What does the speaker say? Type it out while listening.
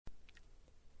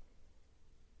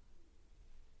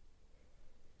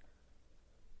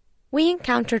We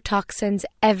encounter toxins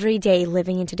every day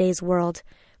living in today's world.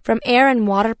 From air and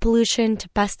water pollution to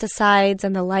pesticides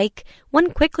and the like,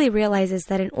 one quickly realizes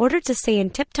that in order to stay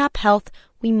in tip-top health,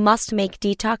 we must make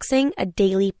detoxing a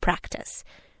daily practice.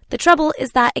 The trouble is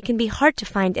that it can be hard to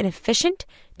find an efficient,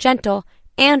 gentle,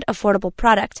 and affordable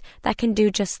product that can do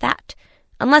just that,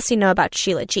 unless you know about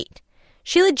Shilajit.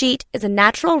 Shilajit is a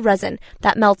natural resin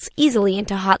that melts easily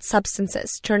into hot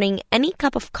substances, turning any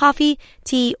cup of coffee,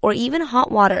 tea, or even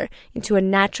hot water into a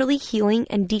naturally healing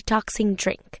and detoxing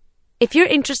drink. If you're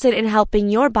interested in helping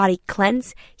your body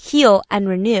cleanse, heal, and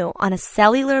renew on a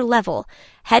cellular level,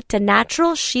 head to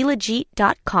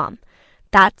naturalshilajit.com.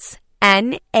 That's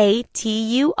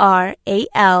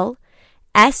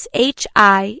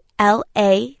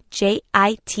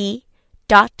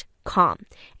naturalshilajit.com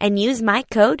and use my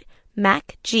code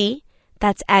MACG,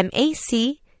 that's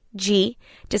MACG,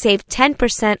 to save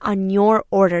 10% on your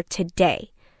order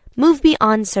today. Move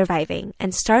beyond surviving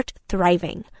and start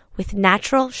thriving with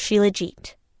Natural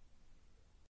Shilajit.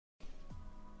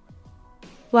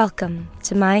 Welcome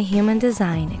to my human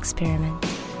design experiment.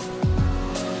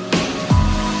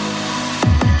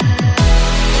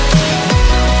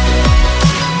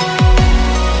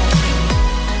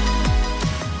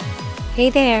 Hey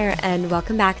there, and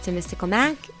welcome back to Mystical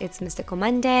Mac. It's Mystical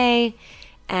Monday,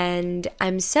 and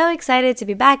I'm so excited to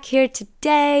be back here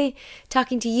today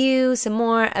talking to you some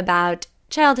more about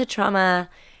childhood trauma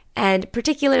and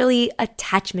particularly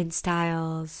attachment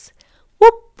styles.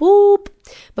 Whoop, whoop.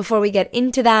 Before we get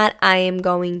into that, I am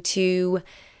going to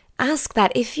ask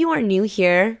that if you are new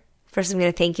here, first I'm going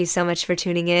to thank you so much for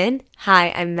tuning in.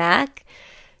 Hi, I'm Mac.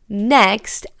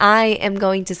 Next, I am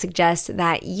going to suggest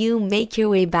that you make your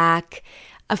way back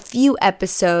a few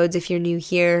episodes if you're new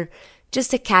here,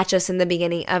 just to catch us in the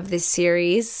beginning of this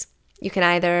series. You can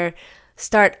either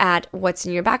start at What's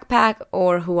in Your Backpack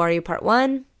or Who Are You Part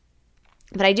 1.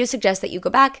 But I do suggest that you go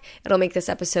back. It'll make this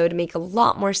episode make a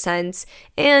lot more sense,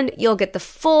 and you'll get the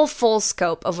full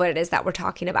scope of what it is that we're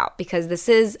talking about, because this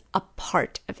is a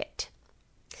part of it.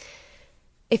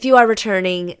 If you are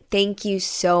returning, thank you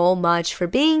so much for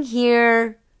being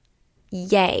here.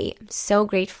 Yay, I'm so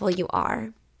grateful you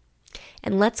are.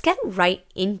 And let's get right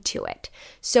into it.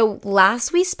 So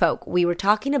last we spoke, we were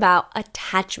talking about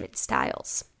attachment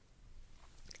styles.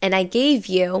 And I gave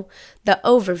you the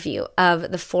overview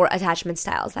of the 4 attachment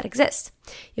styles that exist.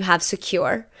 You have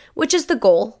secure, which is the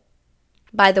goal.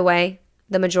 By the way,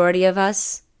 the majority of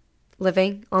us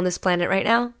living on this planet right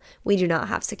now, we do not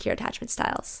have secure attachment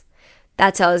styles.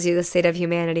 That tells you the state of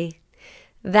humanity.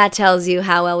 That tells you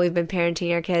how well we've been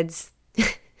parenting our kids.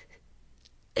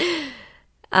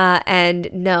 And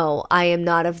no, I am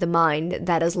not of the mind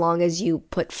that as long as you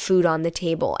put food on the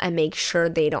table and make sure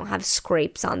they don't have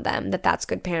scrapes on them, that's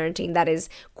good parenting. That is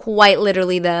quite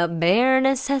literally the bare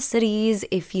necessities,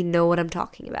 if you know what I'm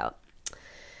talking about.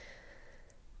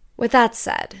 With that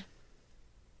said,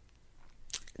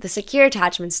 the secure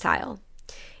attachment style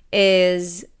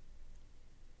is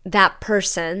that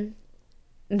person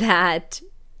that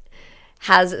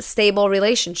has stable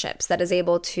relationships, that is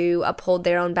able to uphold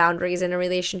their own boundaries in a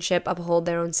relationship, uphold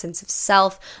their own sense of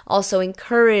self, also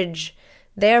encourage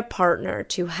their partner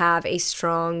to have a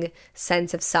strong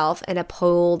sense of self and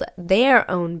uphold their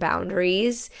own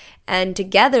boundaries. And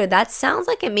together, that sounds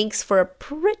like it makes for a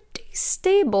pretty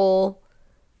stable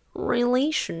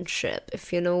relationship,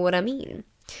 if you know what I mean.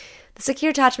 The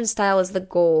secure attachment style is the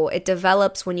goal. It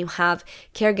develops when you have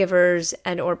caregivers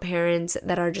and or parents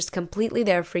that are just completely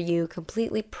there for you,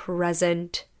 completely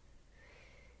present,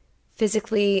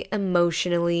 physically,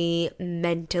 emotionally,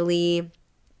 mentally.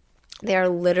 They are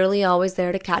literally always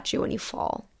there to catch you when you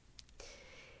fall.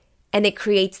 And it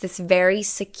creates this very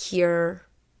secure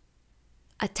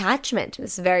attachment,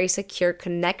 this very secure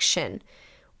connection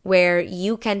where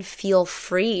you can feel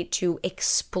free to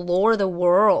explore the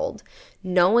world,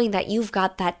 knowing that you've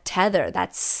got that tether,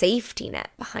 that safety net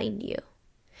behind you.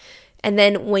 And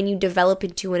then when you develop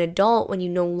into an adult, when you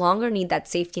no longer need that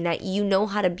safety net, you know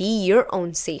how to be your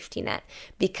own safety net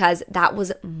because that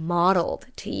was modeled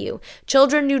to you.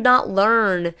 Children do not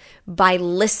learn by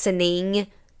listening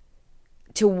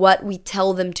to what we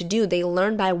tell them to do. They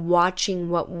learn by watching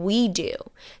what we do.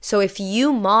 So if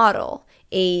you model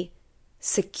a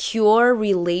secure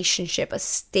relationship, a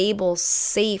stable,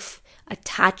 safe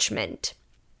attachment,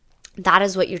 that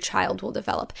is what your child will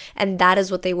develop. And that is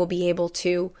what they will be able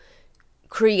to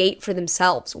create for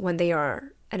themselves when they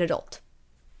are an adult.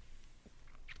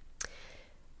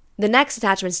 The next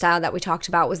attachment style that we talked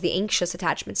about was the anxious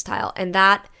attachment style. And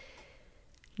that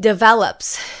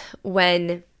develops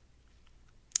when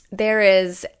there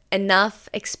is enough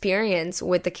experience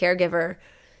with the caregiver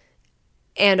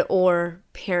and or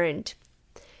parent,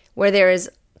 where there is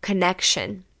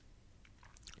connection,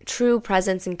 true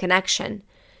presence and connection,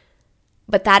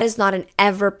 but that is not an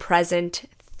ever-present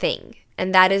thing,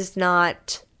 and that is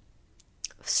not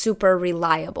super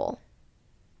reliable.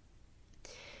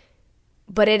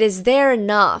 But it is there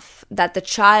enough that the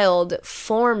child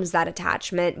forms that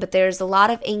attachment, but there's a lot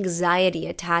of anxiety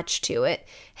attached to it,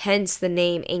 hence the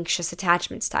name anxious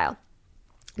attachment style.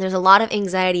 There's a lot of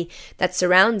anxiety that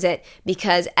surrounds it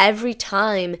because every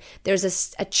time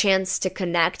there's a chance to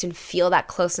connect and feel that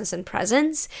closeness and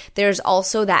presence, there's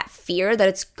also that fear that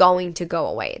it's going to go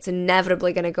away. It's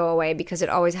inevitably going to go away because it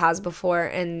always has before,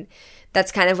 and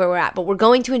that's kind of where we're at. But we're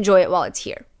going to enjoy it while it's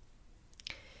here.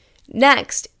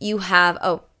 Next, you have,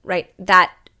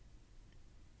 that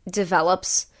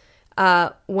develops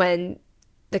when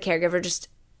the caregiver just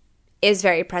is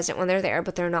very present when they're there,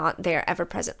 but they're not there ever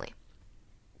presently.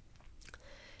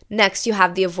 Next, you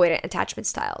have the avoidant attachment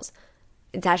style.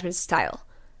 The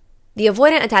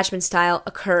avoidant attachment style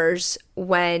occurs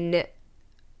when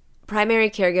primary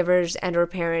caregivers and or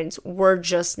parents were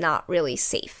just not really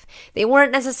safe. They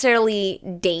weren't necessarily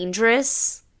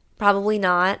dangerous, probably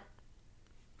not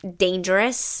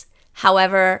dangerous.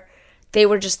 However, they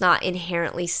were just not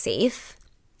inherently safe.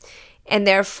 And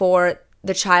therefore,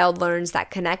 the child learns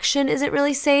that connection isn't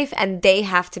really safe and they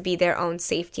have to be their own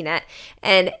safety net.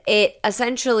 And it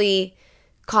essentially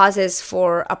causes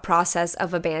for a process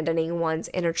of abandoning one's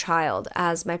inner child,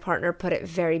 as my partner put it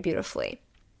very beautifully.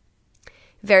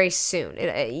 Very soon.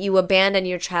 You abandon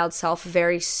your child self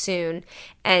very soon.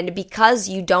 And because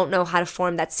you don't know how to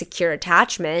form that secure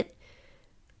attachment,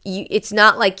 it's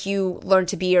not like you learn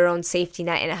to be your own safety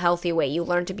net in a healthy way. You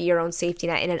learn to be your own safety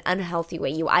net in an unhealthy way.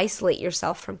 You isolate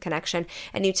yourself from connection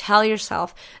and you tell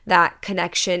yourself that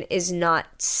connection is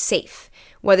not safe.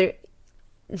 You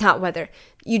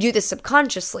do this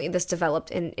subconsciously. This developed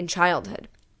in childhood.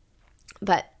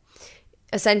 But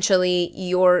essentially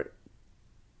your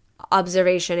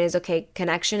observation is, okay,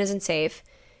 connection isn't safe.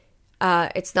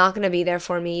 It's not going to be there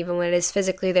for me. Even when it is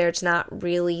physically there, it's not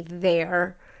really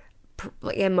there.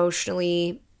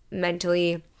 Emotionally,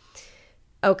 mentally,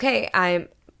 okay,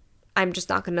 I'm just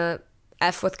not gonna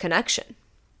F with connection.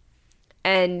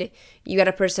 And you got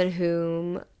a person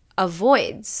who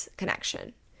avoids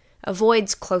connection,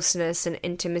 avoids closeness and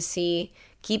intimacy,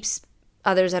 keeps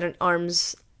others at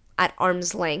arm's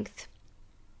length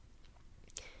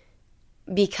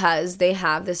because they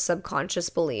have this subconscious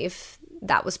belief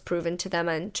that was proven to them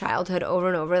in childhood over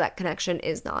and over that connection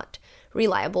is not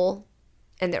reliable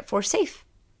and therefore safe.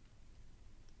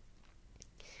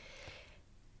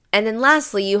 And then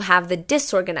lastly, you have the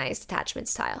disorganized attachment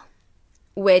style,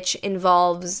 which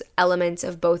involves elements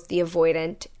of both the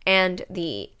avoidant and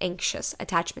the anxious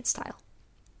attachment style.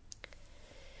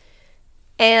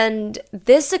 And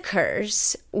this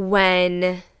occurs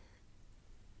when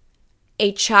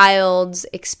a child's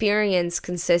experience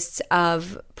consists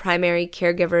of primary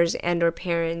caregivers and or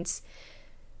parents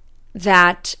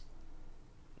that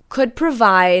could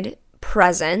provide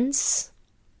presence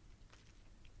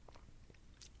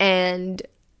and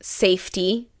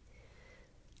safety.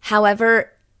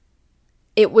 However,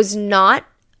 it was not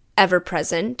ever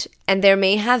present, and there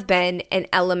may have been an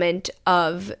element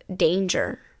of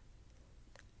danger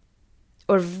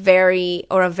or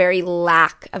a very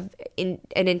lack of an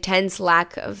intense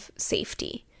lack of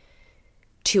safety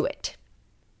to it.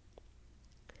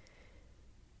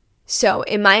 So,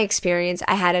 in my experience,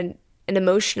 I had an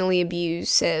emotionally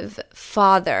abusive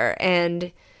father,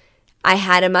 and I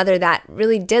had a mother that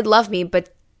really did love me,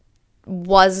 but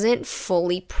wasn't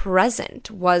fully present,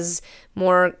 was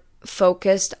more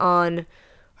focused on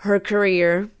her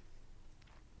career,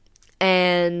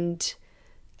 and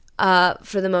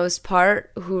for the most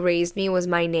part, who raised me was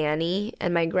my nanny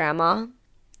and my grandma.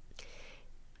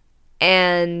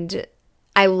 And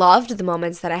I loved the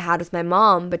moments that I had with my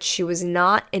mom, but she was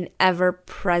not an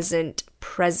ever-present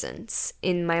presence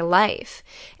in my life.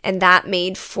 And that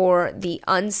made for the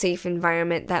unsafe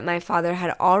environment that my father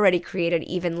had already created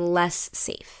even less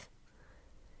safe.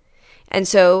 And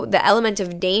so the element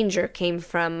of danger came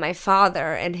from my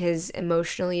father and his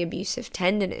emotionally abusive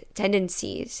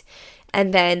tendencies.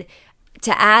 And then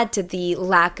to add to the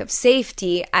lack of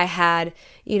safety, I had,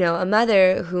 a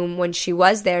mother whom, when she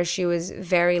was there, she was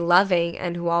very loving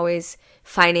and who always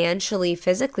financially,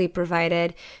 physically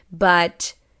provided,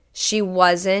 but she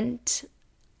wasn't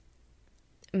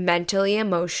mentally,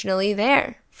 emotionally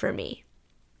there for me.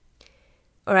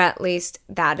 Or at least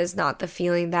that is not the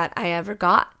feeling that I ever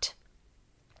got.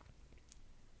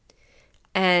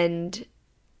 And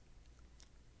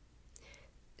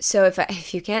So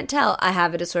if you can't tell, I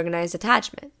have a disorganized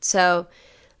attachment. So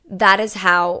that is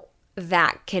how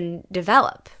that can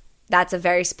develop. That's a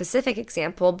very specific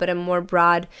example, but a more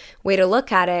broad way to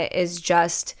look at it is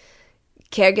just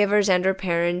caregivers and or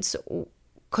parents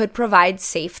could provide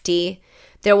safety.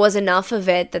 There was enough of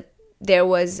it that there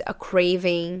was a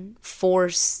craving for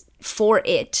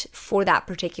that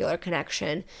particular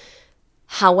connection.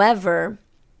 However,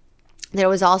 there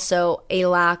was also a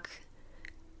lack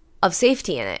of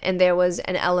safety in it, and there was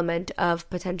an element of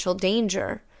potential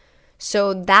danger.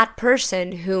 So that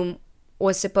person whom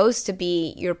was supposed to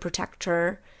be your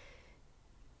protector,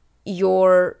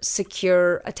 your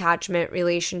secure attachment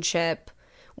relationship,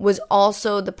 was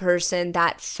also the person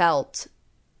that felt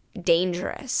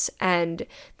dangerous and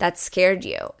that scared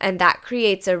you. And that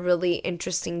creates a really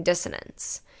interesting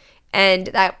dissonance. And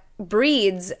that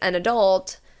breeds an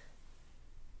adult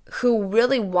who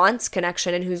really wants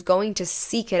connection and who's going to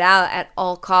seek it out at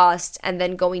all costs and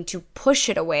then going to push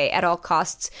it away at all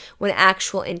costs when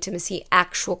actual intimacy,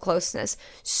 actual closeness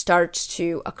starts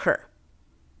to occur.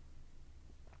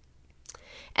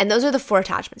 And those are the 4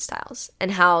 attachment styles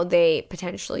and how they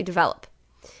potentially develop.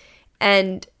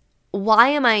 And why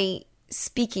am I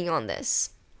speaking on this?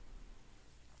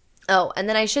 Oh, and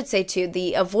then I should say too,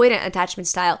 the avoidant attachment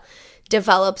style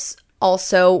develops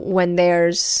also when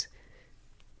there's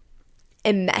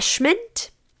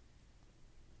enmeshment.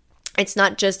 It's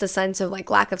not just a sense of like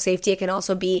lack of safety. It can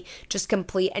also be just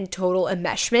complete and total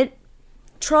enmeshment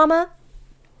trauma.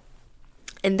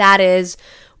 And that is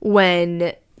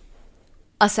when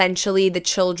essentially the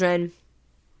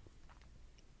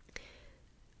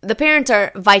parents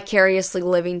are vicariously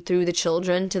living through the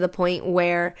children to the point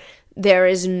where there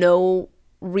is no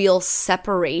real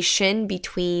separation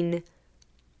between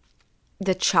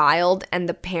the child and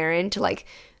the parent. Like,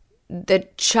 the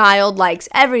child likes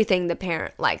everything the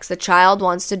parent likes. The child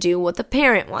wants to do what the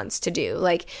parent wants to do.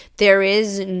 Like, there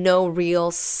is no real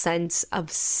sense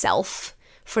of self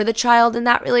for the child in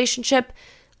that relationship.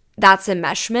 That's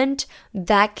enmeshment.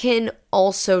 That can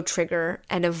also trigger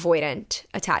an avoidant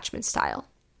attachment style,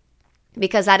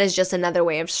 because that is just another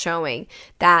way of showing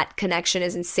that connection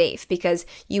isn't safe, because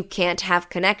you can't have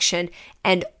connection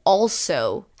and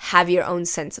also have your own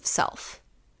sense of self.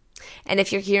 And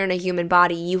if you're here in a human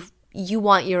body, you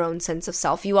want your own sense of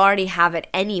self. You already have it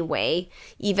anyway,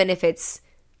 even if it's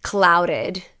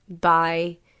clouded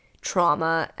by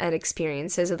trauma and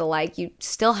experiences of the like. You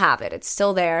still have it. It's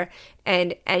still there.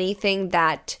 And anything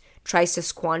that tries to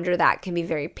squander that can be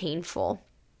very painful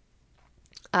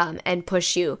and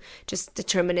push you just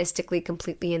deterministically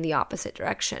completely in the opposite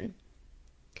direction.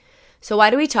 So why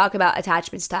do we talk about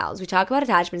attachment styles? We talk about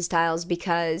attachment styles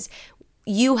because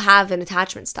you have an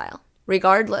attachment style.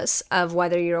 Regardless of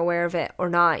whether you're aware of it or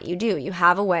not, you do. You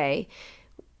have a way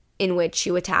in which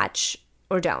you attach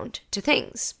or don't to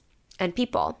things and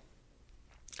people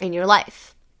in your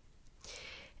life.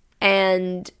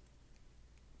 And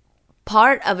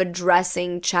part of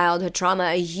addressing childhood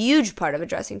trauma, a huge part of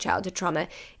addressing childhood trauma,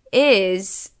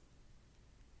 is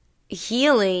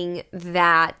healing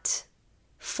that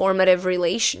formative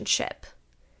relationship,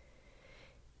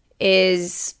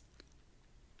 is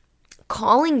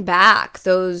calling back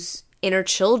those inner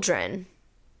children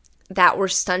that were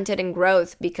stunted in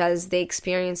growth because they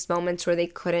experienced moments where they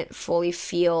couldn't fully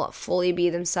feel, fully be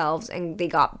themselves, and they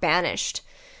got banished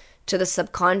to the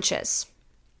subconscious.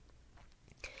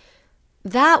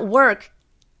 That work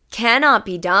cannot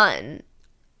be done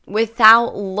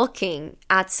without looking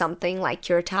at something like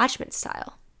your attachment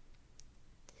style.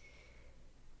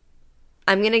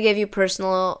 I'm going to give you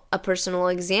a personal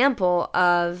example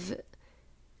of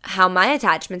how my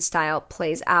attachment style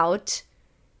plays out,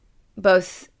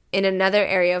 both in another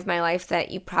area of my life that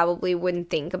you probably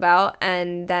wouldn't think about,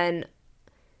 and then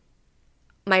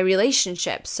my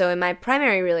relationship. So in my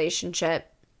primary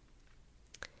relationship,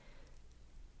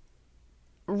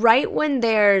 right when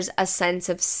there's a sense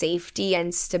of safety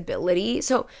and stability.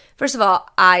 So first of all,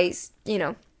 I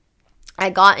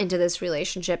got into this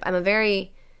relationship.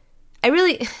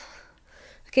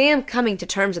 Okay, I'm coming to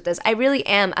terms with this. I really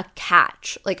am a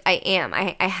catch. Like, I am.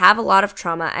 I have a lot of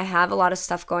trauma. I have a lot of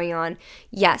stuff going on.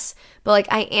 Yes. But, like,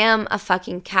 I am a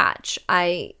fucking catch.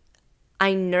 I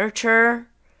nurture.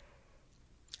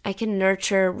 I can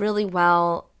nurture really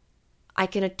well. I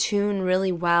can attune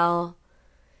really well.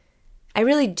 I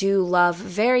really do love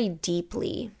very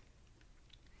deeply.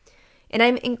 And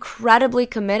I'm incredibly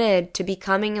committed to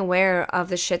becoming aware of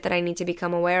the shit that I need to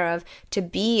become aware of to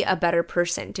be a better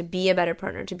person, to be a better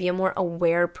partner, to be a more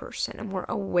aware person, a more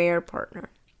aware partner.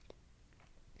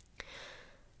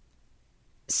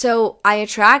 So I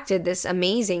attracted this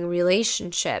amazing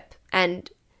relationship, and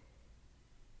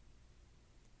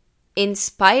in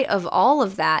spite of all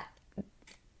of that,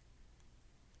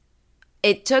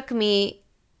 it took me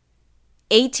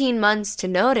 18 months to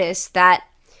notice that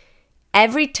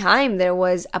every time there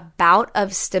was a bout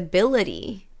of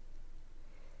stability,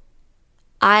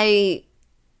 I'm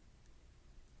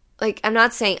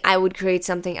not saying I would create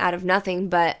something out of nothing,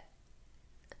 but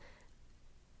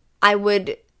I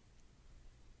would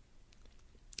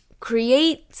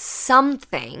create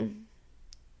something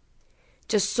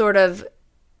to sort of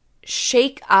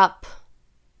shake up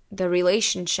the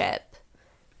relationship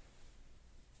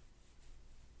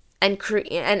and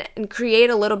create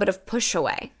a little bit of push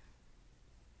away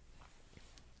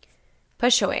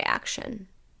action.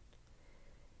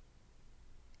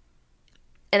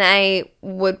 And I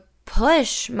would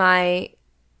push my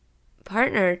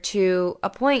partner to a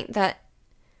point that,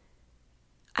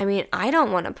 I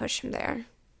don't want to push him there.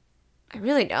 I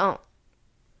really don't.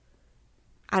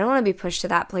 I don't want to be pushed to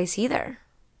that place either.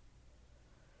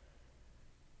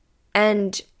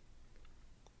 And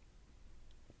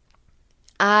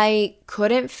I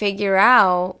couldn't figure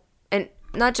out, and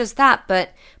not just that,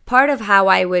 but part of how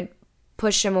I would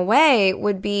push him away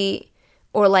would be,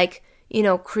 or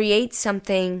create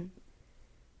something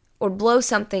or blow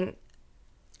something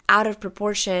out of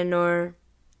proportion or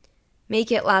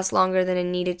make it last longer than it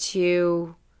needed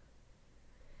to.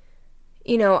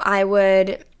 I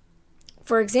would,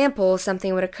 for example,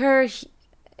 something would occur,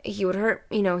 he would hurt,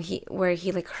 he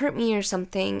hurt me or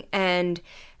something, and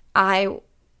we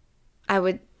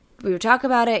would talk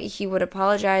about it, he would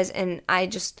apologize, and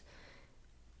it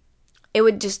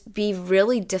would just be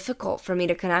really difficult for me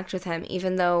to connect with him,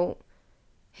 even though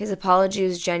his apology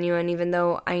was genuine, even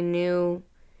though I knew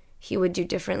he would do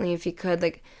differently if he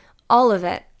could, all of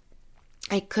it.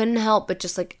 I couldn't help but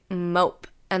just mope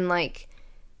and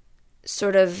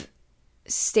sort of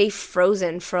stay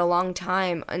frozen for a long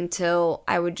time until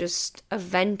I would just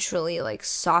eventually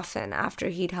soften after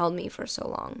he'd held me for so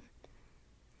long.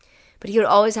 But he would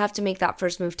always have to make that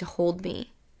first move to hold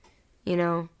me,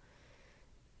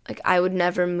 I would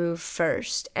never move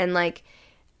first. And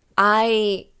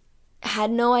I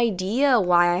had no idea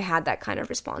why I had that kind of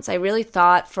response. I really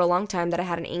thought for a long time that I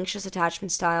had an anxious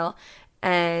attachment style,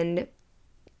 and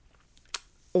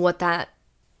what that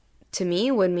to me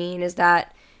would mean is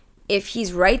that if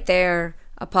he's right there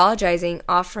apologizing,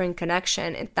 offering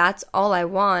connection, if that's all I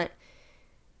want,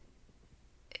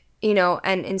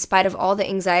 and in spite of all the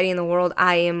anxiety in the world,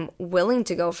 I am willing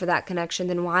to go for that connection,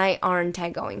 then why aren't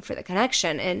I going for the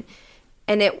connection?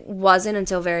 And it wasn't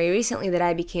until very recently that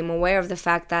I became aware of the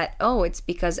fact that, it's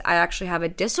because I actually have a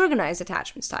disorganized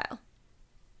attachment style.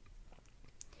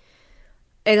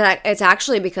 It's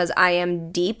actually because I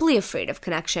am deeply afraid of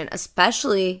connection,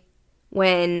 especially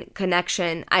when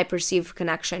I perceive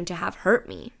connection to have hurt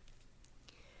me.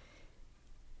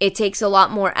 It takes a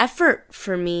lot more effort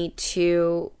for me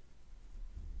to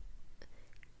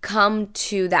come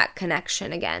to that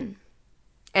connection again.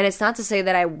 And it's not to say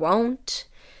that I won't,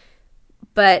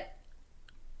 but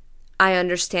I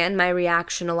understand my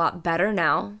reaction a lot better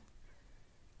now.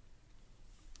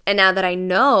 And now that I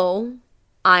know,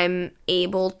 I'm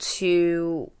able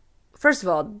to, first of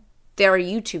all, there are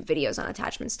YouTube videos on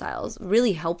attachment styles,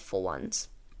 really helpful ones.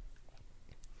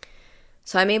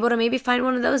 So I'm able to maybe find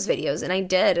one of those videos, and I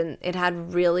did, and it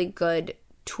had really good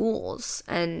tools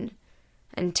and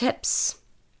tips.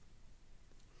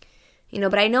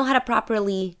 But I know how to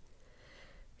properly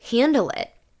handle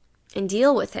it and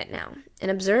deal with it now and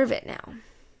observe it now.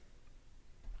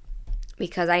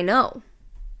 Because I know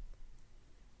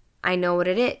what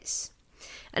it is.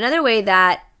 Another way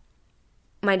that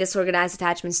my disorganized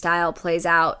attachment style plays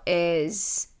out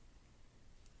is,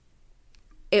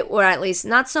 or at least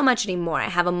not so much anymore. I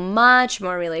have a much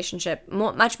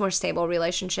more stable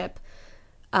relationship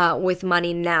with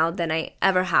money now than I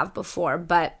ever have before.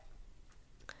 But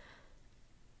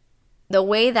the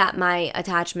way that my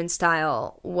attachment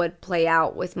style would play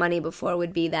out with money before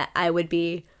would be that I would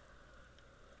be,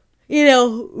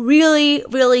 really,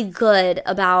 really good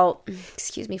about,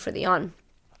 excuse me for the yawn.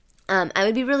 I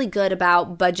would be really good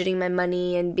about budgeting my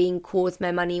money and being cool with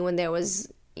my money when there was,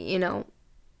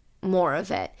 more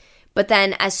of it. But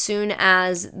then as soon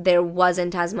as there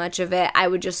wasn't as much of it, I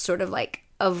would just sort of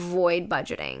avoid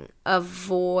budgeting,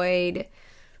 avoid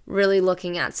really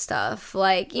looking at stuff.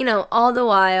 All the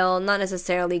while, not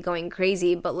necessarily going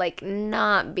crazy, but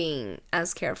not being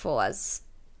as careful as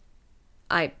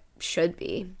I should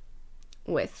be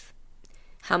with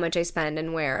how much I spend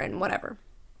and where and whatever.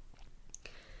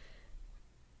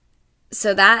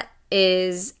 So that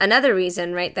is another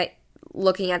reason, right, that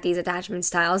looking at these attachment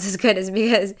styles is good, is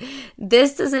because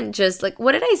this doesn't just,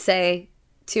 what did I say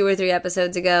 2 or 3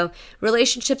 episodes ago,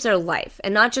 relationships are life.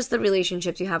 And not just the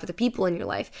relationships you have with the people in your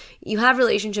life. You have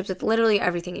relationships with literally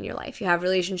everything in your life. You have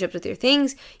relationships with your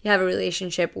things. You have a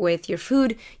relationship with your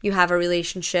food. You have a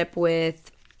relationship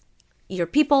with your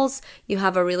peoples. You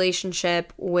have a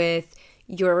relationship with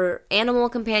your animal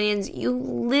companions. You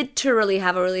literally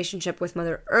have a relationship with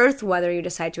Mother Earth, whether you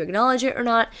decide to acknowledge it or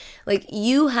not. Like,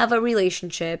 you have a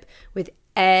relationship with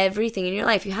everything in your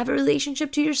life. You have a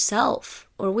relationship to yourself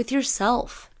or with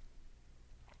yourself.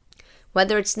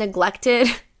 Whether it's neglected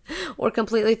or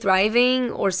completely thriving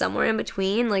or somewhere in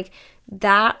between, like,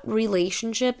 that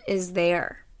relationship is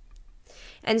there.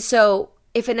 And so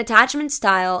if an attachment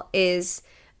style is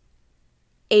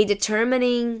a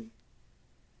determining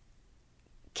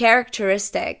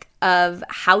characteristic of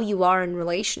how you are in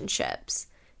relationships,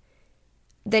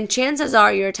 then chances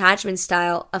are your attachment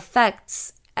style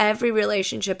affects every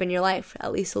relationship in your life,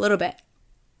 at least a little bit.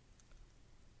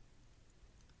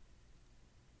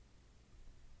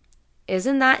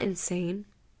 Isn't that insane?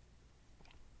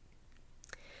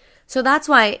 So that's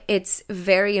why it's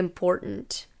very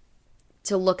important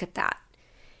to look at that.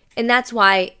 And that's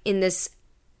why in this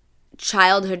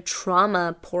childhood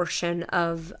trauma portion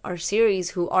of our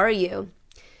series, Who Are You?,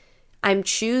 I'm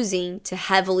choosing to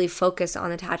heavily focus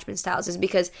on attachment styles, is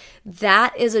because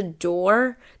that is a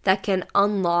door that can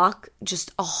unlock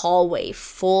just a hallway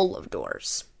full of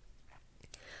doors.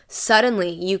 Suddenly,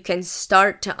 you can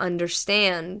start to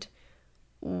understand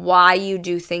why you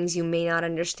do things you may not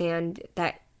understand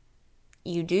that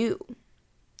you do.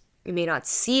 You may not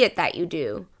see it that you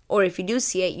do. Or if you do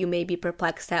see it, you may be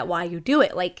perplexed at why you do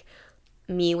it. Like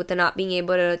me with the not being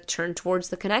able to turn towards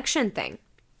the connection thing.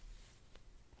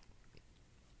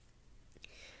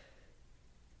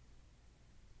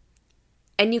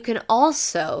 And you can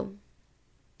also,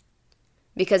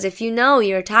 because if you know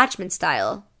your attachment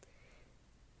style,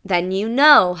 then you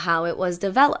know how it was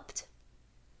developed.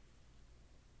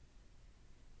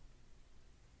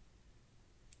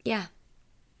 Yeah.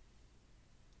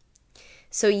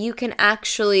 So you can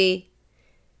actually,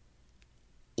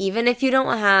 even if you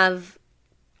don't have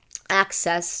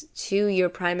access to your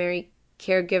primary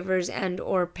caregivers and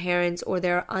or parents, or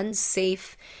they're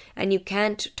unsafe and you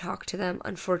can't talk to them,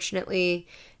 unfortunately,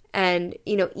 and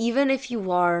even if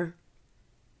you are,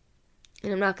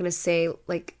 and I'm not going to say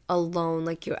like alone,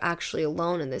 like you're actually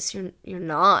alone in this, you're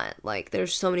not. Like,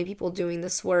 there's so many people doing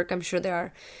this work. I'm sure there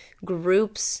are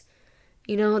groups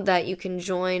that you can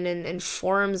join, and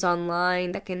forums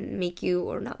online that can make you,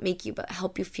 or not make you, but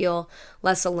help you feel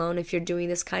less alone if you're doing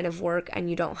this kind of work and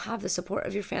you don't have the support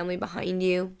of your family behind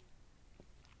you.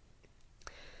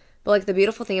 But like, the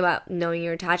beautiful thing about knowing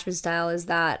your attachment style is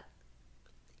that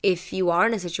if you are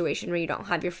in a situation where you don't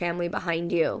have your family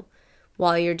behind you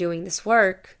while you're doing this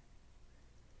work,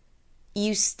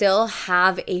 you still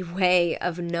have a way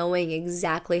of knowing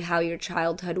exactly how your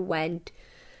childhood went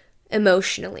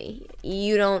emotionally.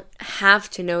 You don't have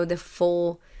to know the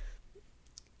full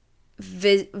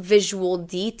visual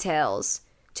details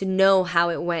to know how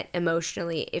it went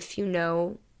emotionally if you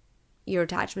know your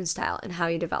attachment style and how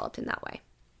you developed in that way.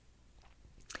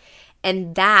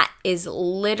 And that is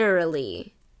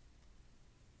literally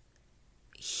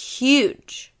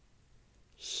huge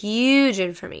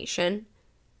information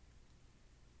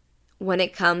when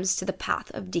it comes to the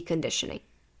path of deconditioning,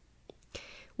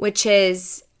 which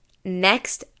is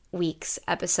next week's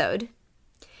episode.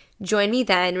 Join me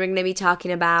then. We're going to be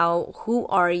talking about Who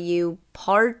Are You?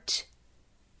 Part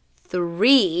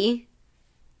 3,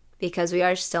 because we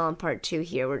are still on part 2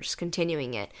 here. We're just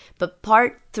continuing it. But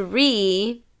part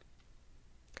 3,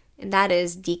 and that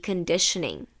is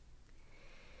deconditioning.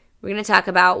 We're going to talk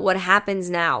about what happens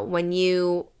now when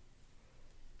you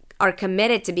are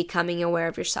committed to becoming aware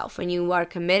of yourself, when you are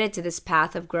committed to this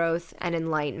path of growth and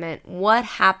enlightenment. What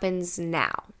happens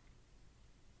now?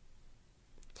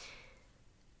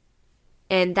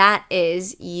 And that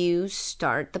is, you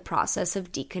start the process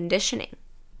of deconditioning,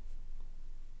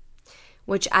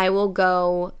 which I will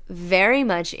go very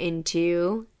much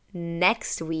into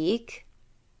next week.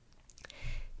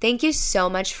 Thank you so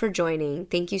much for joining.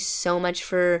 Thank you so much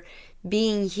for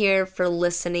being here, for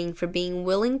listening, for being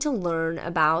willing to learn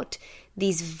about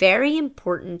these very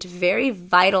important, very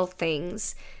vital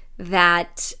things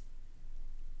that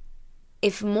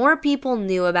if more people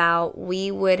knew about,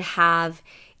 we would have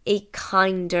a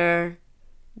kinder,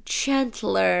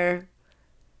 gentler,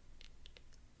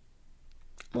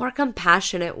 more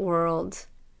compassionate world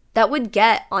that would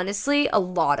get, honestly, a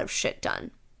lot of shit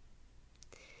done.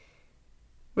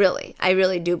 Really, I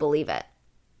really do believe it.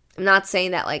 I'm not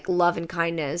saying that like love and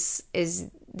kindness is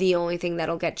the only thing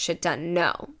that'll get shit done.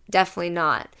 No, definitely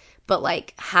not. but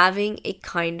like having a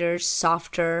kinder,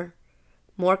 softer,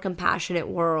 more compassionate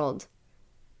world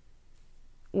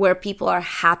where people are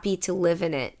happy to live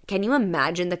in it. Can you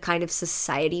imagine the kind of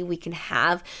society we can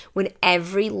have when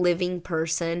every living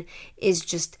person is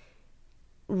just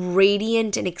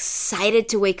radiant and excited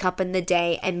to wake up in the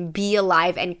day and be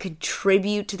alive and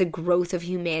contribute to the growth of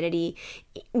humanity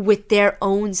with their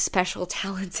own special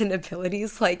talents and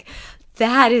abilities? Like,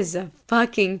 that is a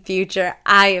fucking future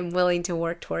I am willing to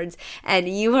work towards, and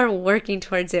you are working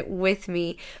towards it with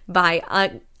me by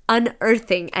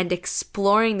unearthing and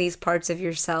exploring these parts of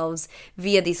yourselves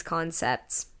via these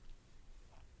concepts.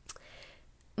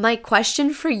 My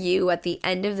question for you at the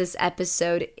end of this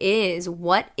episode is,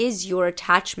 what is your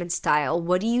attachment style?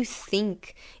 What do you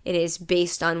think it is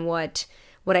based on what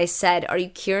I said? Are you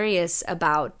curious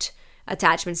about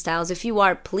attachment styles? If you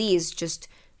are, please just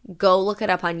go look it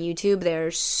up on YouTube. There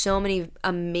are so many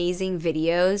amazing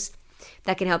videos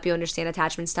that can help you understand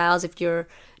attachment styles. If you're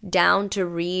down to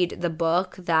read the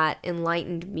book that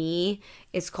enlightened me,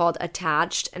 it's called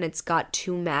Attached, and it's got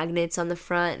 2 magnets on the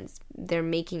front. They're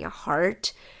making a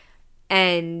heart,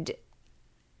 and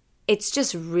it's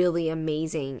just really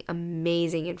amazing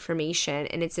information,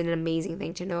 and it's an amazing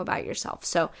thing to know about yourself.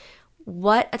 So,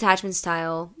 what attachment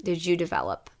style did you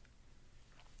develop?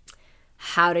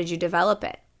 How did you develop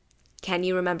it? Can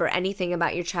you remember anything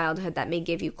about your childhood that may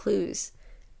give you clues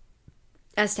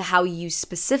as to how you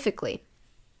specifically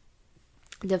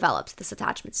developed this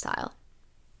attachment style?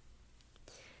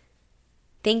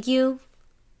 Thank you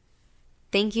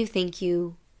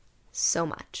so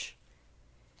much.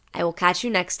 I will catch you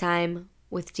next time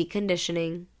with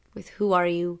deconditioning, with Who Are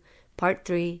You, Part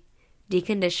 3,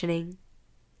 deconditioning.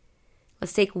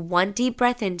 Let's take one deep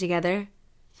breath in together.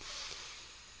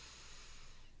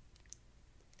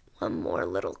 One more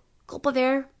little gulp of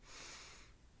air.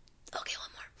 Okay,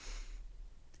 one more.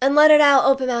 And let it out.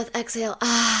 Open mouth. Exhale.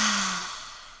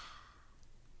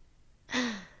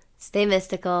 Stay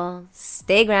mystical.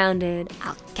 Stay grounded.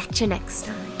 I'll catch you next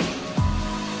time.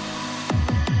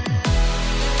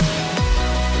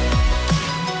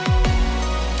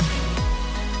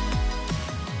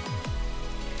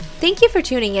 Thank you for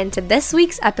tuning in to this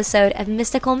week's episode of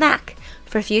Mystical Mac.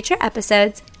 For future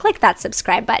episodes, click that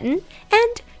subscribe button,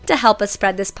 and to help us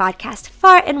spread this podcast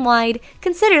far and wide,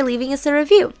 consider leaving us a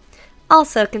review.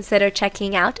 Also, consider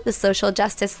checking out the social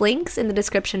justice links in the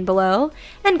description below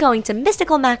and going to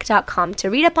mysticalmac.com to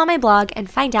read up on my blog and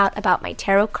find out about my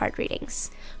tarot card readings.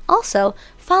 Also,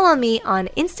 follow me on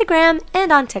Instagram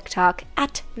and on TikTok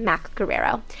at Mac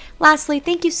Guerrero. Lastly,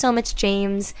 thank you so much,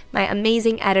 James, my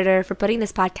amazing editor, for putting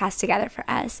this podcast together for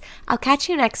us. I'll catch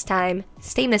you next time.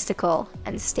 Stay mystical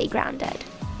and stay grounded.